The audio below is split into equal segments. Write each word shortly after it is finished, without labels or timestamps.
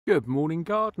Good morning,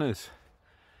 gardeners.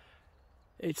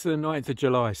 It's the 9th of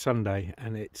July, Sunday,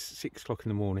 and it's 6 o'clock in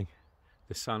the morning.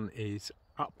 The sun is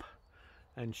up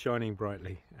and shining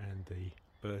brightly, and the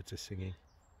birds are singing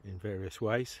in various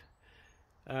ways.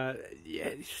 Yeah,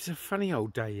 it was a funny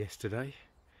old day yesterday.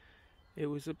 It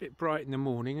was a bit bright in the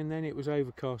morning, and then it was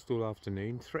overcast all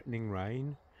afternoon, threatening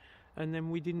rain, and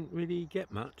then we didn't really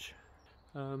get much.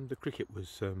 The cricket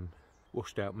was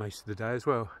washed out most of the day as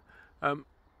well.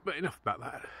 But enough about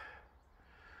that.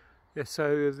 Yeah,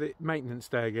 so the maintenance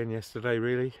day again yesterday,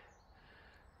 really.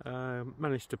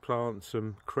 Managed to plant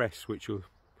some cress, which I'll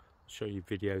show you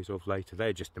videos of later.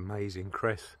 They're just amazing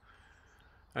cress,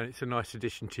 and it's a nice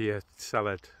addition to your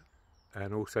salad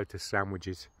and also to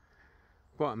sandwiches.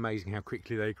 Quite amazing how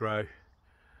quickly they grow.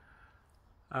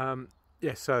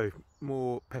 Yeah, so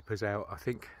more peppers out, I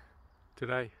think,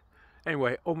 today.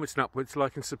 Anyway, onwards and upwards.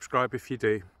 Like and subscribe if you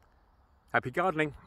do. Happy gardening.